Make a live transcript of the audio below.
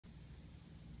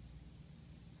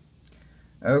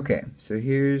Okay, so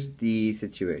here's the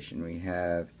situation. We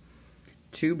have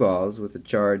two balls with a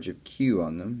charge of Q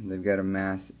on them. They've got a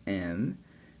mass M,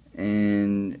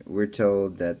 and we're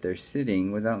told that they're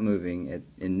sitting without moving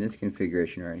in this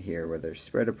configuration right here, where they're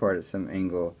spread apart at some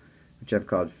angle, which I've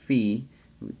called phi.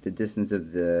 The distance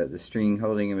of the string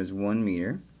holding them is 1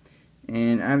 meter.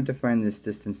 And I've defined this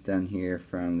distance down here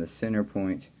from the center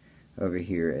point over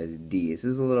here as D. This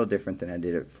is a little different than I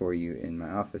did it for you in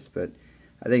my office, but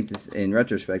I think this, in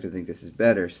retrospect, I think this is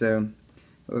better. So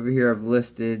over here I've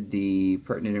listed the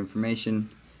pertinent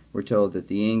information. We're told that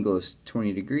the angle is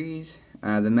 20 degrees.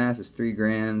 The mass is 3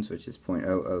 grams, which is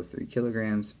 0.003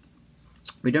 kilograms.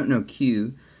 We don't know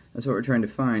Q. That's what we're trying to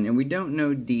find. And we don't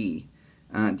know D.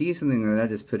 D is something that I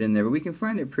just put in there, but we can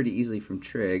find it pretty easily from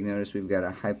trig. Notice we've got a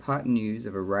hypotenuse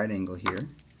of a right angle here.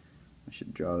 I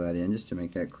should draw that in just to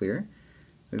make that clear.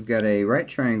 We've got a right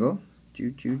triangle.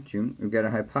 We've got a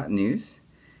hypotenuse.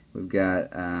 We've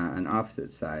got an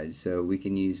opposite side, so we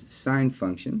can use the sine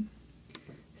function.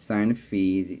 Sine of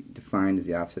phi is defined as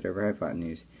the opposite over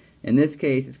hypotenuse. In this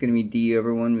case, it's going to be d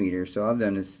over 1 meter, so all I've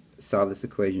done is solve this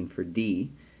equation for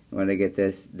d. And when I get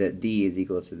this, that d is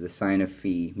equal to the sine of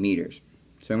phi meters.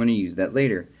 So I'm going to use that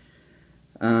later.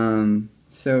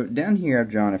 So down here I've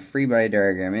drawn a free body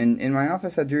diagram. In my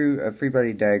office I drew a free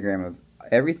body diagram of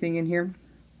everything in here,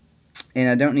 and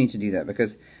I don't need to do that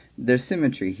because there's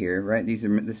symmetry here, right? These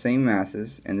are the same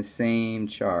masses and the same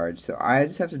charge, so I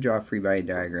just have to draw a free body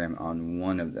diagram on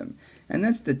one of them. And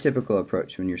that's the typical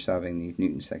approach when you're solving these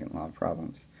Newton's second law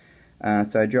problems.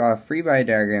 So I draw a free body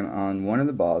diagram on one of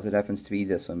the balls. It happens to be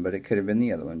this one, but it could have been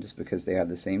the other one just because they have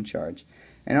the same charge.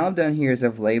 And all I've done here is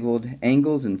I've labeled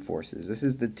angles and forces. This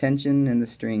is the tension in the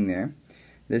string there.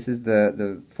 This is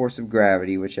the force of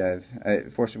gravity, which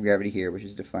force of gravity here, which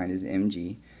is defined as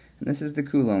mg. And this is the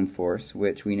Coulomb force,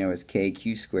 which we know as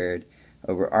kq squared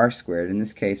over r squared. In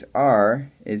this case,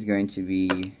 r is going to be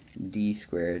d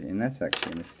squared, and that's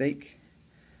actually a mistake.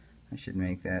 I should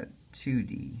make that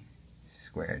 2d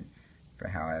squared for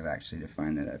how I've actually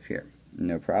defined that up here.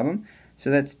 No problem. So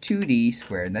that's 2d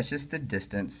squared. That's just the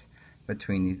distance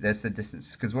between these. That's the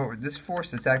distance, because this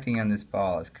force that's acting on this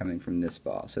ball is coming from this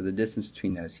ball. So the distance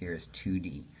between those here is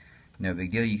 2d. No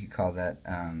big deal. You could call that,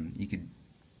 you could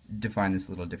define this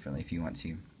a little differently if you want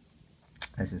to.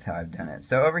 This is how I've done it.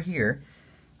 So over here,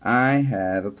 I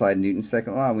have applied Newton's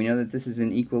second law. We know that this is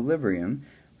in equilibrium,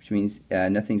 which means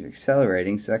nothing's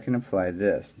accelerating, so I can apply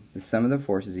this. The sum of the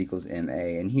forces equals ma,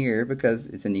 and here, because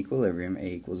it's in equilibrium, a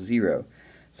equals 0.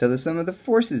 So the sum of the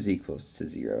forces equals to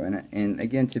 0, and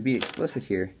again, to be explicit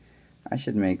here, I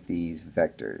should make these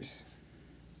vectors.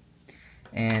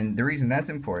 And the reason that's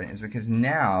important is because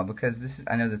now,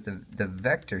 I know that the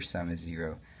vector sum is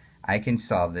 0, I can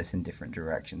solve this in different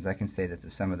directions. I can say that the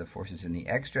sum of the forces in the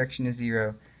x direction is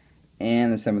 0,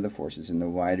 and the sum of the forces in the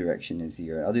y direction is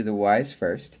 0. I'll do the y's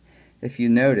first. If you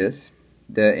notice,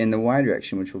 in the y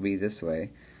direction, which will be this way,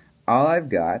 all I've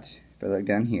got, if I look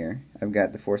down here, I've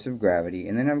got the force of gravity,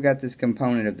 and then I've got this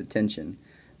component of the tension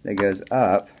that goes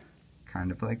up,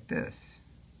 kind of like this.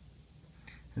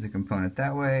 There's a component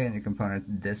that way, and a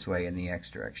component this way in the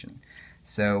x direction.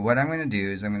 So what I'm going to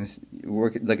do is I'm going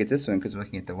to look at this one because we're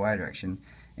looking at the y direction,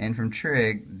 and from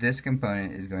trig, this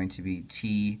component is going to be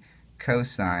t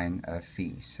cosine of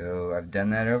phi. So I've done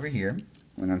that over here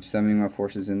when I'm summing my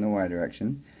forces in the y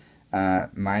direction.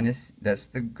 Minus, that's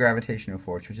the gravitational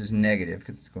force, which is negative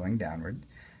because it's going downward.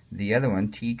 The other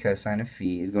one, t cosine of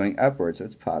phi, is going upward, so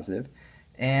it's positive.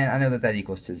 And I know that that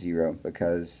equals to 0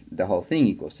 because the whole thing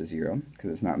equals to 0 because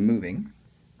it's not moving.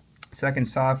 So I can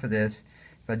solve for this.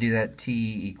 If I do that,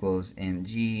 t equals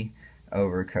mg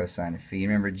over cosine of phi.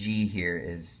 Remember, g here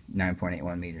is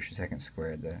 9.81 meters per second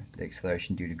squared, the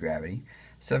acceleration due to gravity.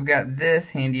 So I've got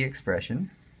this handy expression,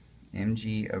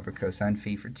 mg over cosine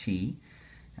phi for t.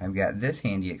 I've got this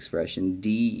handy expression,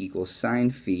 d equals sine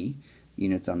phi.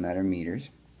 Units on that are meters.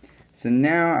 So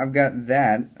now I've got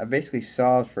that. I've basically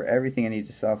solved for everything I need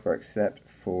to solve for except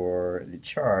for the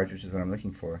charge, which is what I'm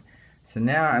looking for. So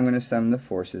now I'm going to sum the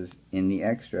forces in the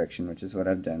x direction, which is what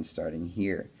I've done starting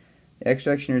here. The x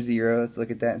direction are 0. Let's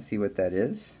look at that and see what that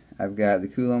is. I've got the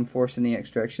Coulomb force in the x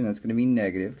direction. That's going to be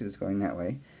negative because it's going that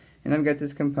way. And I've got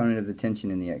this component of the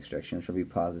tension in the x direction, which will be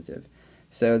positive.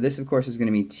 So this, of course, is going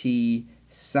to be t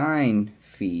sine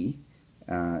phi.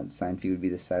 Sine phi would be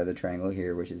the side of the triangle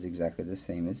here, which is exactly the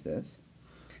same as this.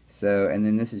 So, and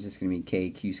then this is just going to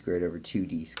be kq squared over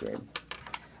 2d squared.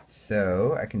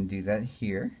 So I can do that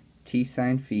here. T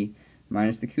sine phi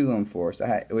minus the Coulomb force,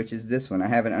 which is this one. I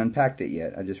haven't unpacked it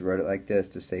yet. I just wrote it like this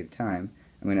to save time.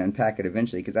 I'm going to unpack it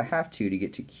eventually because I have to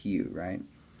get to q, right?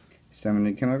 So I'm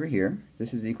going to come over here.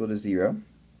 This is equal to 0.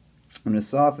 I'm going to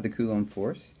solve for the Coulomb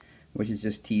force, which is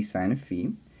just T sine of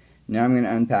phi. Now I'm going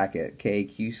to unpack it,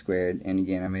 kq squared, and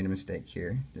again I made a mistake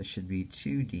here. This should be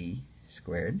 2d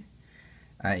squared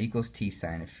equals T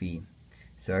sine of phi.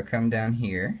 So I come down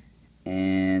here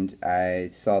and I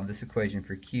solve this equation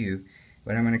for q.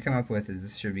 What I'm going to come up with is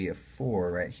this should be a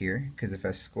 4 right here, because if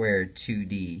I square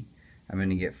 2d, I'm going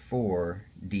to get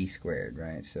 4d squared,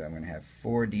 right? So I'm going to have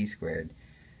 4d squared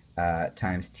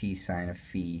times T sine of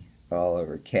phi all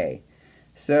over k.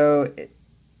 So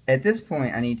at this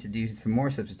point I need to do some more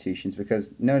substitutions,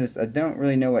 because notice I don't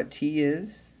really know what t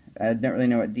is, I don't really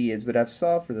know what d is, but I've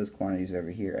solved for those quantities over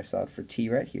here. I solved for t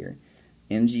right here,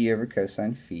 mg over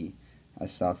cosine phi. I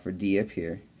solved for d up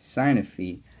here, sine of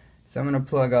phi. So I'm going to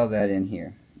plug all that in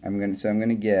here. I'm going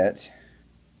to get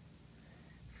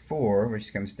 4,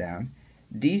 which comes down.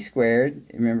 D squared,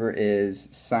 remember, is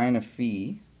sine of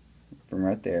phi from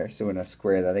right there. So when I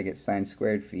square that, I get sine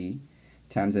squared phi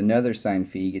times another sine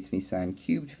phi gets me sine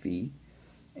cubed phi,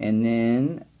 and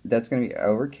then that's going to be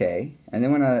over k. And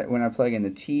then when I plug in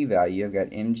the t value, I've got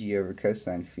mg over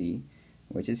cosine phi,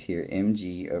 which is here,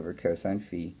 mg over cosine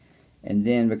phi. And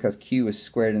then because q is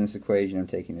squared in this equation, I'm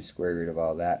taking the square root of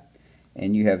all that.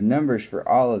 And you have numbers for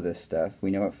all of this stuff.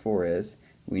 We know what 4 is.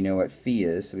 We know what phi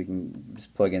is, so we can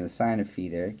just plug in the sine of phi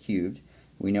there, cubed.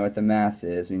 We know what the mass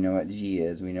is. We know what g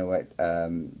is. We know what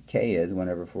k is, 1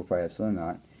 over 4 pi epsilon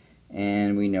naught.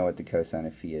 And we know what the cosine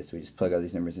of phi is. So we just plug all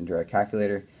these numbers into our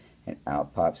calculator, and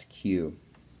out pops q.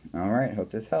 Alright, hope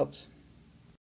this helps.